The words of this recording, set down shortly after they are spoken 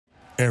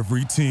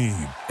Every team,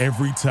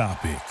 every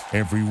topic,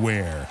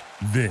 everywhere.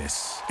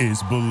 This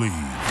is Believe.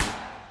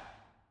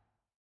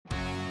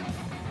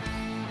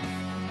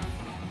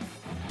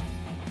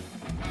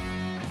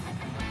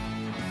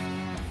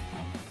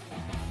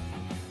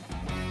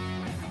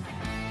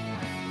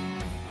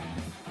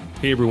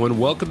 Hey everyone,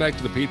 welcome back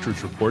to the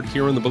Patriots Report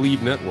here on the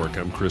Believe Network.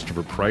 I'm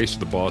Christopher Price of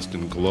the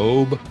Boston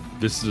Globe.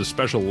 This is a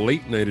special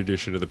late night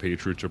edition of the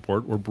Patriots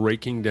Report. We're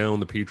breaking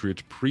down the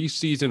Patriots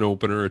preseason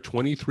opener, a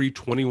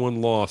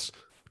 23-21 loss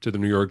to the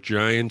New York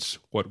Giants,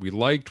 what we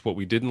liked, what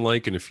we didn't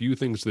like, and a few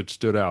things that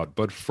stood out.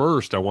 But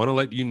first, I want to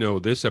let you know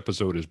this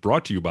episode is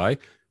brought to you by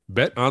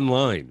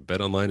BetOnline.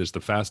 BetOnline is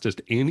the fastest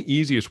and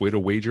easiest way to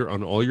wager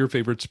on all your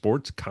favorite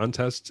sports,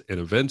 contests, and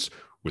events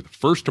with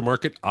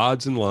first-to-market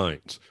odds and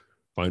lines.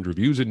 Find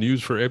reviews and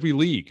news for every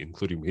league,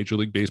 including Major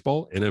League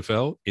Baseball,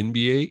 NFL,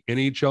 NBA,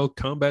 NHL,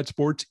 combat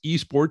sports,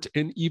 esports,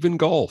 and even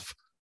golf.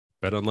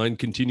 BetOnline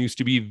continues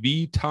to be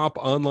the top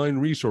online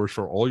resource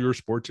for all your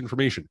sports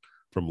information,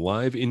 from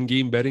live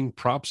in-game betting,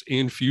 props,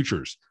 and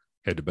futures.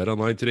 Head to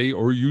BetOnline today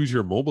or use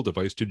your mobile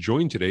device to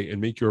join today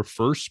and make your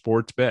first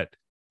sports bet.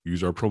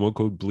 Use our promo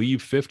code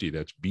BLEAV50,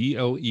 that's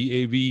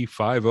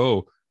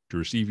BLEAV50, to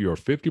receive your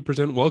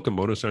 50% welcome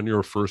bonus on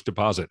your first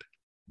deposit.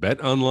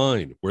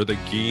 BetOnline, where the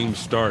game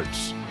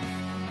starts.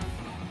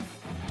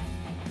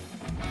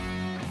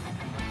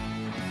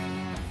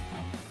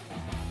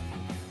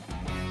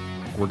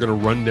 We're going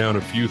to run down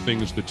a few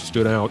things that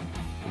stood out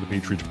in the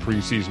Patriots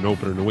preseason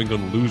opener. New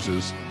England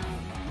loses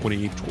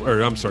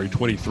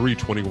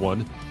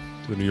 23-21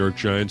 to the New York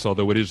Giants,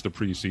 although it is the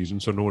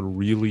preseason, so no one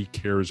really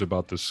cares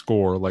about the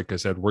score. Like I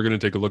said, we're going to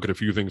take a look at a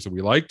few things that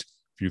we liked,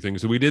 a few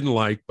things that we didn't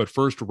like, but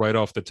first, right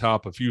off the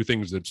top, a few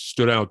things that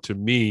stood out to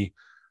me.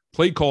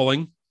 Play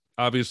calling,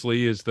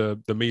 obviously, is the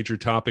major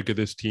topic of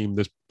this team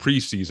this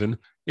preseason,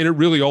 and it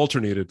really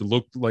alternated. It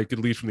looked like, at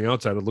least from the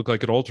outside, it looked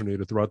like it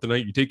alternated throughout the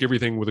night. You take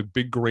everything with a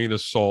big grain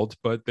of salt,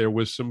 but there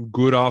was some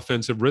good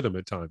offensive rhythm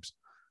at times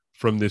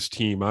from this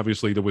team.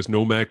 Obviously, there was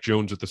no Mac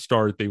Jones at the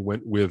start. They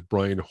went with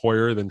Brian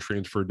Hoyer, then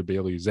transferred to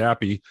Bailey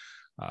Zappi.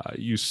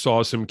 You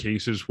saw some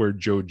cases where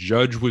Joe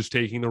Judge was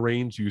taking the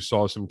reins. You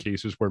saw some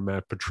cases where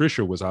Matt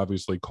Patricia was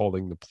obviously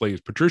calling the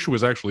plays. Patricia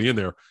was actually in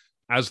there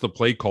as the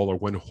play caller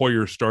when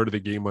Hoyer started the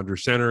game under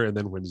center, and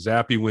then when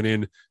Zappi went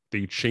in,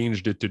 they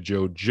changed it to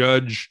Joe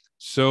Judge.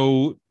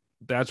 So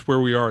that's where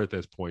we are at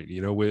this point.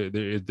 You know,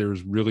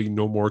 there's really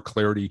no more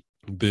clarity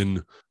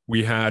than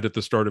we had at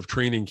the start of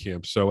training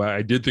camp. So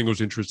I did think it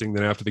was interesting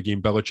that after the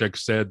game, Belichick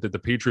said that the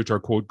Patriots are,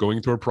 quote,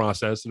 going through a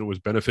process, and it was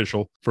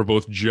beneficial for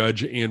both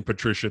Judge and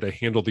Patricia to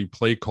handle the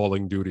play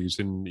calling duties.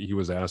 And he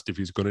was asked if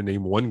he's going to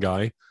name one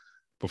guy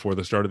before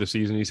the start of the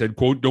season. He said,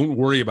 quote, don't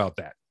worry about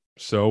that.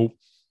 So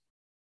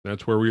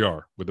that's where we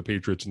are with the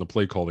Patriots and the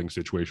play calling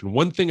situation.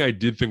 One thing I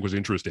did think was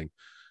interesting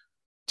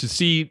to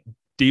see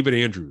David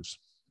Andrews,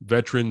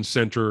 veteran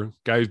center,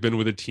 guy who's been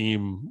with the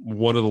team,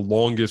 one of the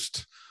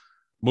longest,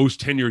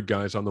 most tenured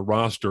guys on the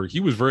roster. He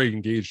was very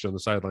engaged on the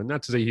sideline.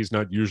 Not to say he's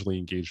not usually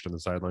engaged on the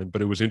sideline,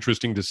 but it was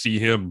interesting to see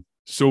him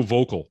so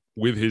vocal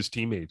with his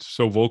teammates,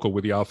 so vocal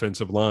with the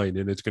offensive line.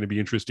 And it's going to be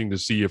interesting to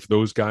see if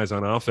those guys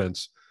on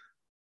offense,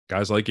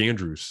 guys like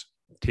Andrews,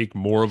 take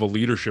more of a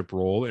leadership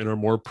role and are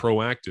more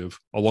proactive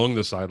along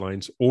the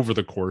sidelines over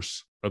the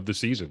course of the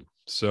season.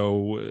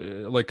 So,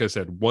 like I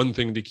said, one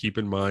thing to keep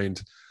in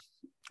mind,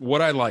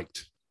 what I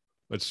liked,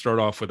 let's start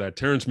off with that.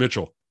 Terrence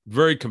Mitchell,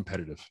 very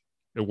competitive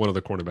at one of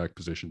the cornerback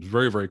positions,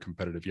 very, very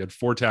competitive. He had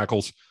 4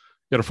 tackles, he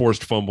had a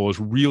forced fumble, is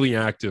really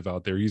active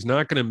out there. He's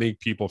not going to make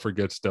people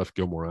forget Steph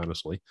Gilmore,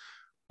 honestly,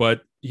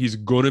 but he's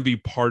going to be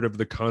part of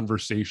the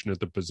conversation at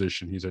the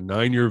position. He's a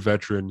 9-year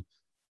veteran,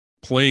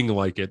 playing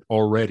like it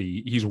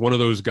already. He's one of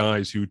those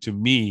guys who, to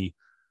me,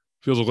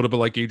 feels a little bit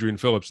like Adrian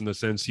Phillips in the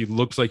sense he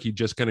looks like he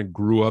just kind of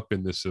grew up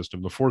in this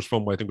system. The forced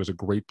fumble, I think, was a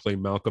great play.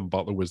 Malcolm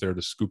Butler was there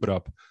to scoop it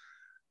up.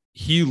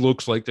 He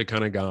looks like the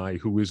kind of guy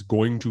who is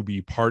going to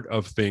be part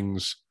of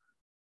things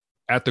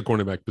at the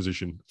cornerback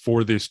position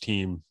for this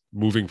team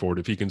moving forward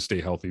if he can stay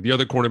healthy. The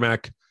other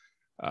cornerback,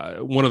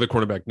 one other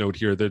cornerback note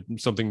here, that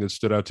something that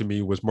stood out to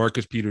me was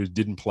Marcus Peters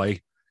didn't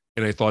play.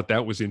 And I thought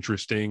that was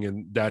interesting.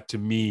 And that, to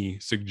me,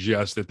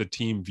 suggests that the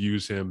team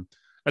views him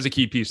as a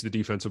key piece of the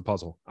defensive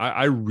puzzle.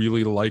 I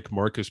really like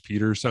Marcus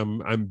Peters.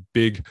 I'm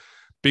big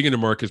into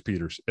Marcus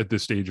Peters at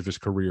this stage of his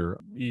career.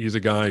 He's a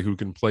guy who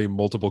can play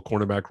multiple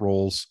cornerback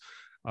roles.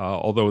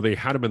 Although they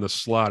had him in the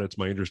slot, it's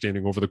my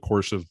understanding, over the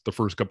course of the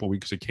first couple of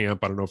weeks of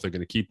camp. I don't know if they're going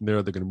to keep him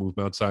there. They're going to move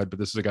him outside. But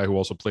this is a guy who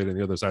also played on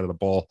the other side of the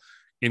ball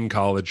in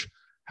college,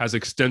 has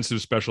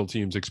extensive special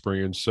teams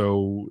experience.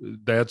 So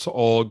that's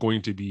all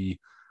going to be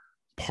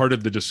part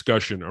of the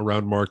discussion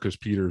around Marcus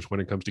Peters when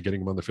it comes to getting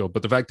him on the field.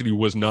 But the fact that he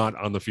was not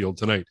on the field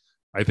tonight,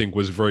 I think,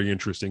 was very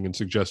interesting and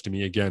suggests to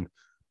me, again,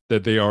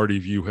 that they already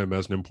view him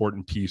as an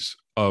important piece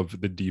of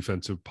the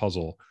defensive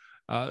puzzle.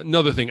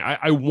 Another thing,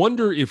 I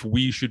wonder if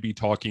we should be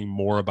talking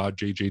more about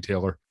J.J.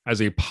 Taylor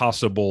as a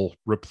possible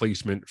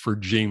replacement for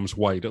James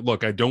White.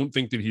 Look, I don't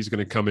think that he's going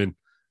to come in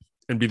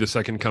and be the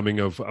second coming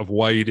of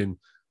White. And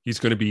He's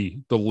going to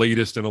be the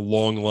latest in a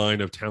long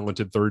line of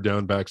talented third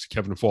down backs,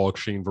 Kevin Falk,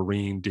 Shane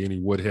Vereen, Danny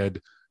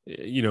Woodhead,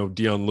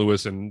 Deion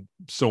Lewis, and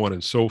so on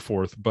and so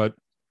forth. But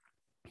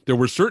there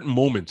were certain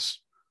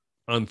moments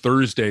on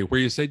Thursday where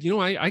you said,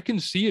 I can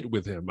see it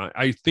with him.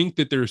 I think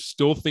that there's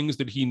still things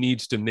that he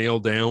needs to nail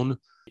down,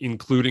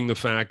 including the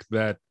fact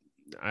that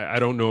I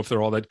don't know if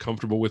they're all that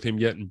comfortable with him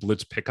yet in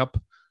blitz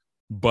pickup,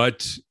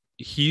 but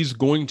he's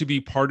going to be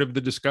part of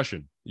the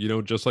discussion,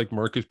 just like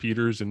Marcus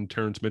Peters and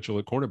Terrence Mitchell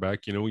at cornerback.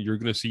 You're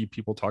going to see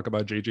people talk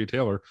about JJ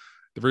Taylor at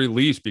the very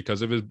least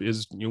because of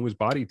his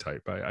body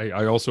type.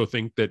 I also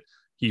think that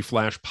he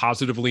flashed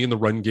positively in the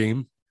run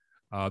game,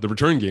 the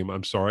return game.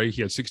 I'm sorry.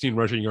 He had 16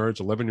 rushing yards,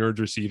 11 yards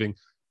receiving.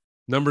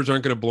 Numbers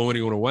aren't going to blow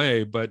anyone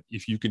away, but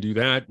if you can do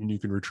that and you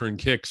can return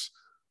kicks,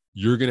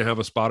 you're going to have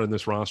a spot in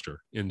this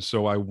roster. And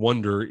so I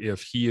wonder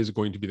if he is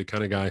going to be the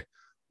kind of guy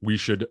we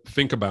should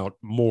think about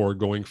more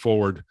going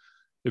forward,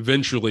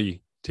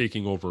 eventually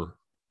taking over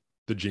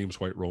the James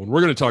White role. And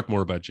we're going to talk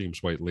more about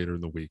James White later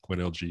in the week when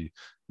LG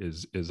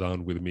is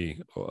on with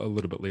me a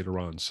little bit later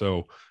on.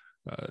 So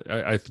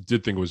I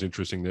did think it was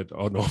interesting that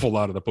an awful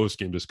lot of the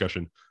post-game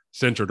discussion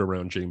centered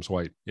around James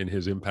White and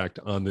his impact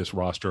on this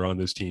roster, on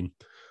this team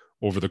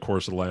over the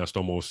course of the last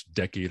almost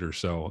decade or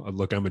so.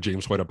 Look, I'm a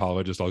James White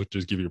apologist. I'll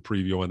just give you a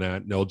preview on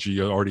that. And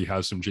LG already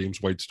has some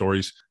James White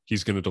stories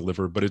he's going to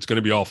deliver, but it's going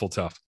to be awful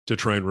tough to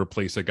try and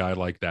replace a guy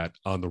like that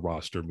on the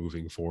roster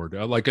moving forward.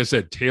 Like I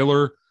said,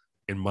 Taylor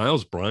and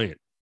Miles Bryant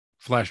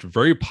flashed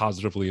very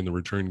positively in the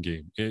return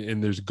game.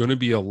 And there's going to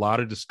be a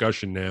lot of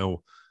discussion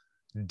now.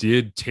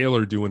 Did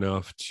Taylor do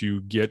enough to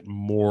get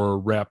more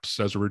reps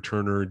as a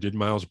returner? Did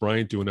Miles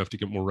Bryant do enough to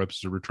get more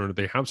reps as a returner?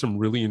 They have some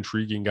really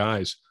intriguing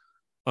guys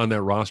on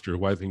that roster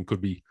who I think could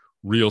be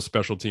real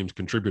special teams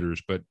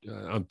contributors. But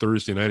on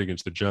Thursday night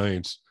against the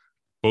Giants,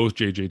 both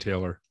JJ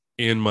Taylor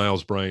and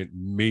Miles Bryant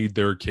made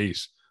their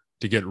case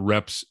to get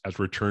reps as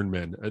return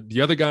men.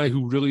 The other guy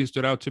who really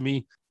stood out to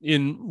me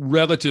in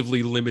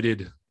relatively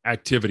limited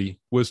activity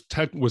was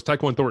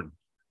Tyquan Thornton,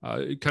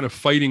 kind of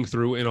fighting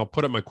through, and I'll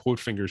put up my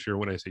quote fingers here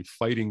when I say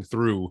fighting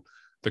through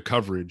the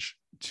coverage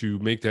to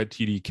make that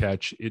TD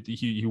catch.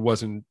 He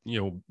wasn't,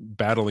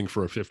 battling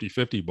for a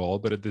 50-50 ball,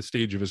 but at this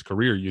stage of his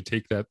career, you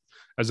take that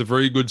as a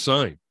very good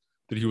sign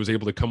that he was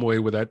able to come away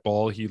with that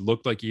ball. He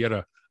looked like he had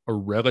a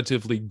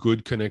relatively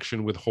good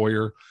connection with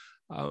Hoyer.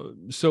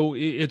 So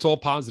it's all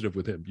positive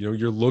with him.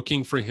 You're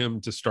looking for him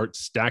to start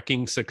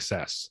stacking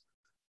success.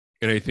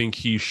 And I think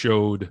he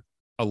showed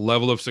a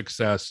level of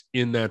success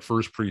in that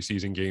first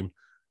preseason game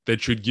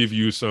that should give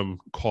you some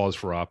cause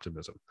for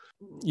optimism.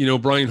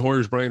 Brian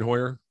Hoyer's Brian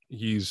Hoyer.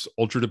 He's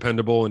ultra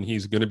dependable, and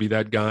he's going to be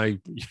that guy.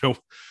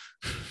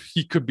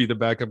 He could be the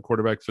backup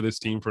quarterback for this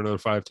team for another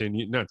 5-10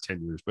 years, not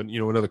 10 years, but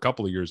another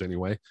couple of years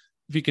anyway.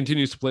 If he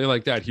continues to play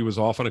like that, he was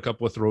off on a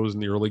couple of throws in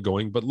the early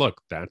going, but look,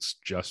 that's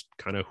just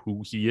kind of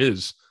who he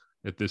is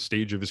at this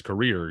stage of his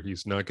career.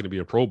 He's not going to be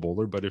a Pro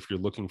Bowler, but if you're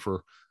looking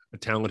for a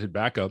talented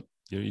backup,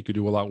 you could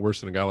do a lot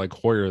worse than a guy like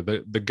Hoyer.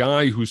 The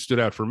guy who stood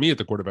out for me at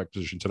the quarterback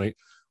position tonight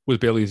was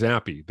Bailey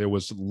Zappi. There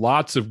was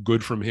lots of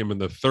good from him in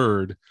the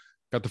third.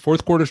 Got the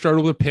fourth quarter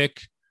started with a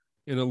pick,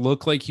 and it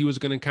looked like he was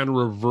going to kind of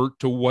revert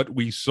to what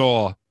we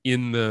saw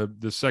in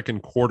the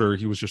second quarter.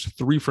 He was just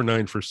 3 for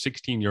 9 for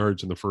 16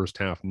 yards in the first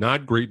half.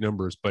 Not great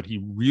numbers, but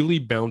he really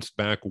bounced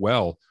back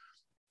well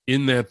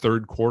in that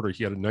third quarter.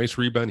 He had a nice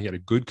rebound. He had a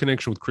good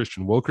connection with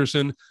Christian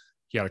Wilkerson.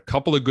 He had a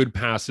couple of good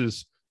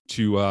passes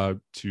to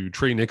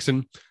Trey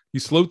Nixon. He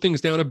slowed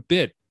things down a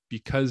bit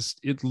because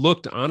it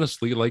looked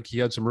honestly like he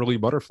had some early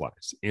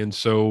butterflies. And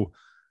so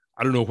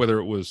I don't know whether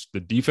it was the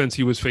defense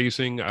he was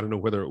facing. I don't know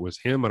whether it was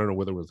him. I don't know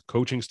whether it was the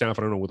coaching staff.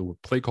 I don't know whether it was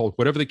play call,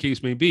 whatever the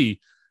case may be.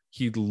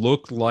 He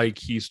looked like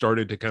he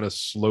started to kind of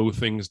slow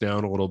things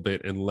down a little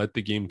bit and let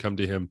the game come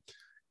to him.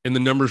 And the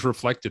numbers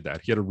reflected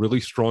that. He had a really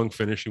strong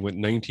finish. He went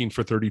 19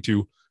 for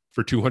 32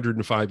 for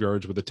 205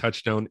 yards with a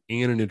touchdown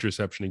and an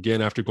interception,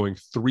 again, after going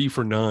 3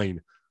 for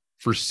 9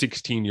 for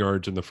 16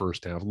 yards in the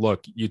first half.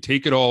 Look, you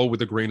take it all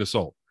with a grain of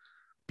salt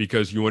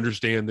because you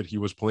understand that he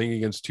was playing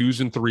against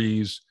 2s and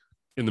 3s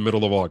in the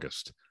middle of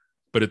August.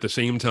 But at the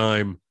same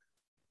time,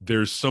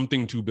 there's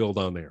something to build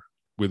on there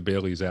with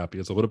Bailey Zappi.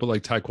 It's a little bit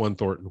like Tyquan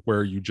Thornton,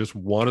 where you just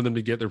wanted them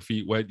to get their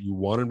feet wet. You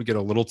wanted them to get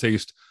a little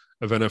taste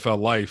of NFL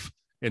life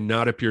and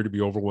not appear to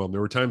be overwhelmed.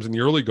 There were times in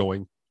the early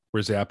going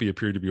where Zappi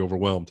appeared to be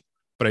overwhelmed,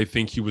 but I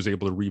think he was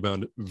able to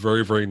rebound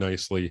very, very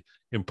nicely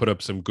and put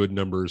up some good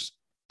numbers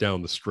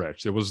down the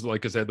stretch. There was,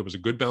 like I said, there was a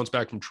good bounce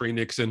back from Trey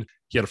Nixon.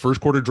 He had a first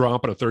quarter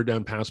drop on a third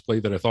down pass play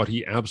that I thought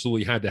he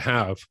absolutely had to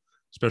have,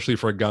 especially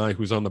for a guy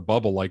who's on the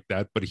bubble like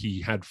that. But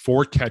he had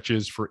 4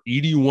 catches for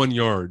 81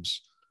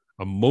 yards,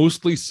 a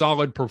mostly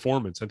solid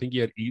performance. I think he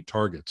had 8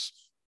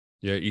 targets.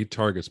 Yeah, 8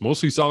 targets.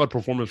 Mostly solid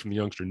performance from the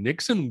youngster.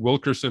 Nixon,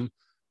 Wilkerson,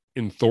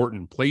 and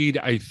Thornton played,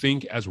 I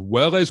think, as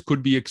well as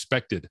could be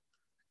expected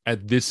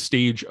at this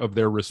stage of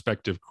their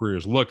respective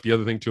careers. Look, the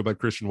other thing, too, about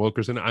Christian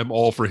Wilkerson, I'm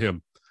all for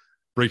him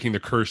breaking the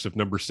curse of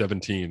number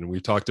 17. And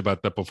we've talked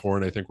about that before,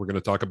 and I think we're going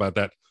to talk about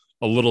that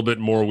a little bit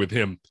more with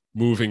him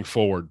moving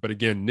forward. But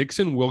again,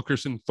 Nixon,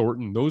 Wilkerson,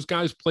 Thornton, those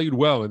guys played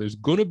well, and there's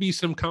going to be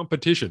some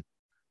competition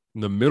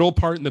in the middle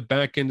part and the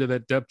back end of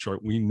that depth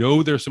chart. We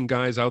know there's some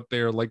guys out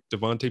there like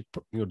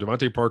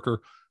Devontae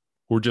Parker,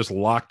 who are just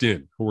locked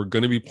in, who are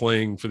going to be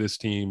playing for this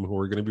team, who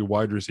are going to be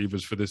wide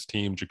receivers for this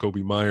team.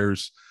 Jacoby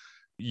Myers,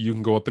 you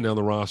can go up and down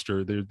the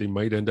roster. They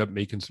might end up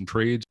making some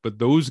trades, but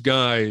those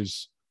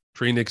guys,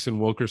 Trey Nixon,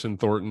 Wilkerson,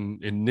 Thornton,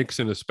 and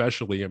Nixon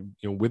especially,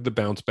 with the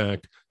bounce back,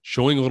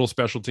 showing a little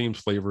special teams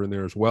flavor in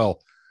there as well,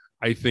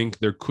 I think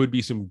there could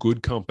be some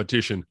good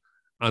competition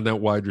on that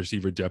wide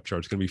receiver depth chart.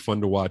 It's going to be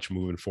fun to watch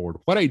moving forward.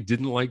 What I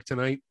didn't like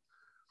tonight,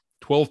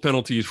 12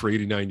 penalties for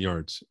 89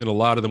 yards, and a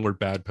lot of them were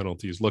bad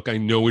penalties. Look, I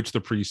know it's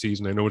the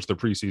preseason. I know it's the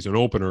preseason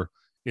opener,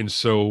 and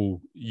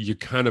so you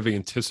kind of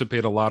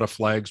anticipate a lot of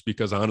flags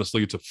because,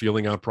 honestly, it's a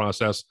feeling out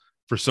process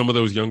for some of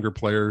those younger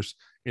players,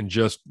 and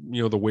just,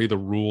 the way the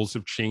rules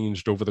have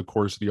changed over the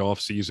course of the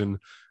offseason,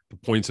 the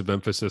points of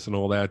emphasis and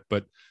all that.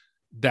 But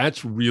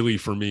that's really,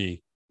 for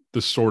me,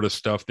 the sort of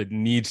stuff that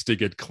needs to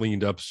get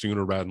cleaned up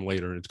sooner rather than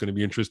later. And it's going to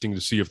be interesting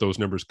to see if those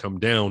numbers come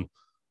down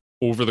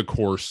over the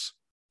course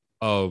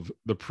of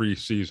the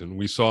preseason.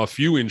 We saw a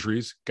few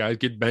injuries, guys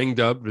get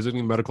banged up,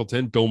 visiting the medical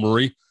tent. Bill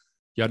Murray,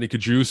 Yadni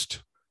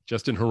Kajust,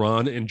 Justin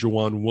Haran, and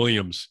Jawan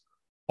Williams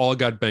all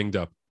got banged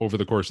up over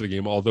the course of the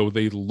game, although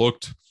they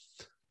looked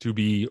to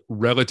be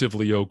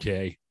relatively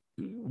okay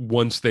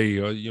once they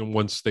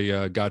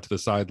got to the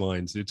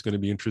sidelines. It's going to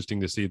be interesting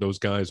to see those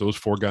guys, those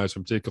four guys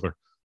in particular,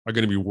 are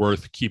going to be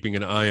worth keeping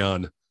an eye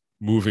on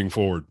moving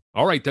forward.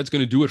 All right, that's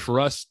going to do it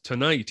for us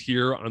tonight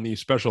here on the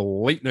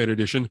special late night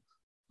edition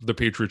of the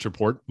Patriots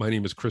Report. My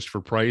name is Christopher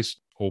Price.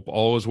 Hope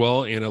all is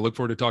well, and I look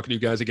forward to talking to you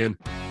guys again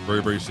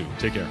very, very soon.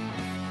 Take care.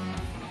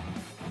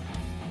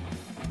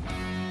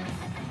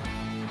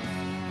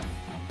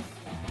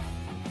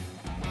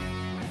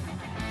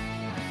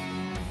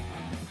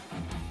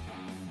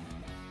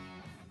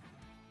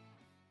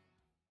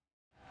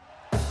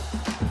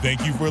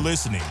 Thank you for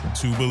listening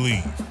to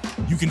Believe.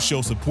 You can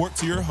show support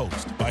to your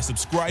host by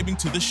subscribing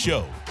to the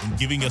show and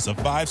giving us a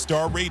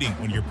 5-star rating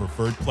on your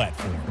preferred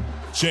platform.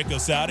 Check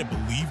us out at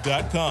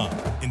Believe.com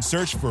and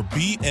search for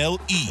BLEAV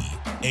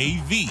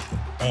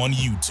on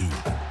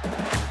YouTube.